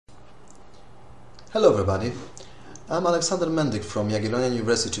Hello everybody, I'm Aleksander Mendyk from Jagiellonian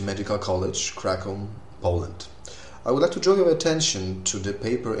University Medical College, Krakow, Poland. I would like to draw your attention to the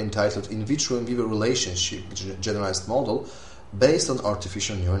paper entitled In vitro in vivo relationship generalized model based on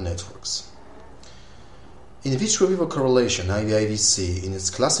artificial neural networks. In vitro vivo correlation, IVIVC, in its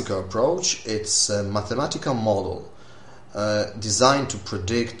classical approach, it's a mathematical model designed to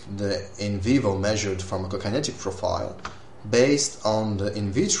predict the in vivo measured pharmacokinetic profile based on the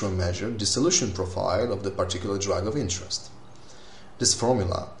in vitro measured dissolution profile of the particular drug of interest. This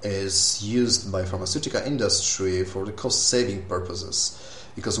formula is used by pharmaceutical industry for the cost-saving purposes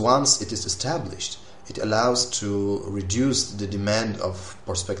because once it is established, it allows to reduce the demand of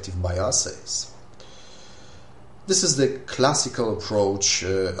prospective bioassays. This is the classical approach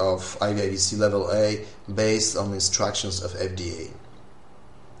of IVIVC level A based on instructions of FDA.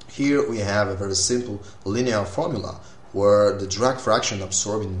 Here we have a very simple linear formula where the drug fraction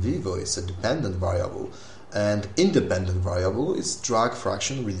absorbed in vivo is a dependent variable and independent variable is drug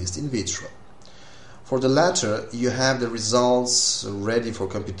fraction released in vitro. For the latter, you have the results ready for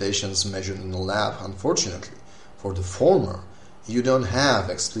computations measured in the lab. Unfortunately, for the former, you don't have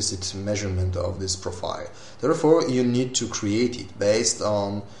explicit measurement of this profile. Therefore, you need to create it based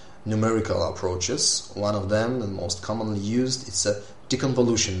on numerical approaches. One of them, the most commonly used, is a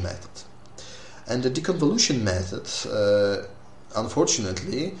deconvolution method. And the deconvolution method,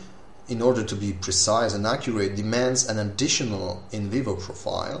 unfortunately, in order to be precise and accurate, demands an additional in vivo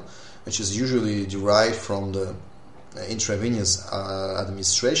profile, which is usually derived from the intravenous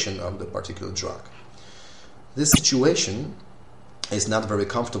administration of the particular drug. This situation is not very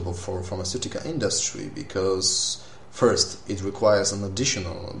comfortable for pharmaceutical industry because, first, it requires an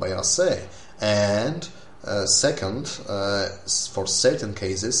additional bioassay, and second, for certain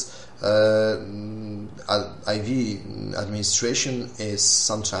cases, IV administration is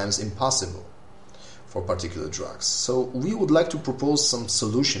sometimes impossible for particular drugs. So we would like to propose some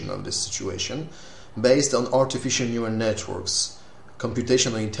solution of this situation based on artificial neural networks,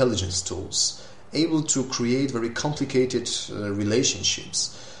 computational intelligence tools, able to create very complicated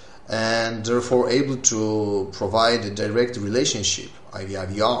relationships and therefore able to provide a direct relationship,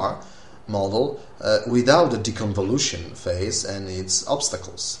 IVIVR model, without the deconvolution phase and its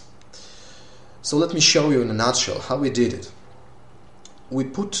obstacles. So let me show you in a nutshell how we did it. We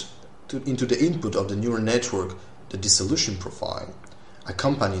put into the input of the neural network the dissolution profile,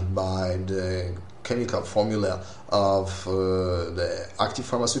 accompanied by the chemical formula of the active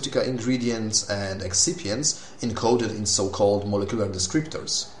pharmaceutical ingredients and excipients encoded in so-called molecular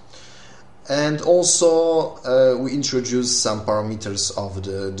descriptors. And also we introduced some parameters of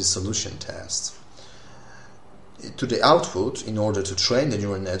the dissolution test. To the output, in order to train the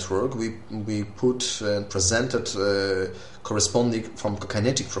neural network, we presented corresponding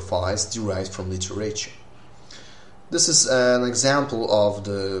pharmacokinetic profiles derived from literature. This is an example of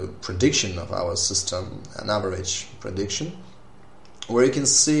the prediction of our system, an average prediction, where you can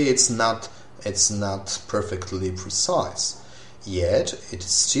see it's not perfectly precise, yet it is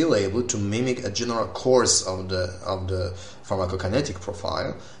still able to mimic a general course of the pharmacokinetic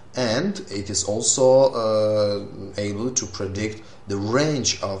profile, and it is also able to predict the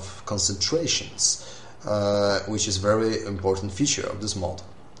range of concentrations, which is a very important feature of this model.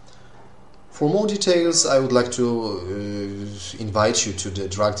 For more details, I would like to invite you to the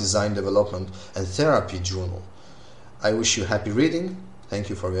Drug Design Development and Therapy journal. I wish you happy reading. Thank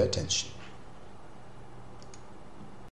you for your attention.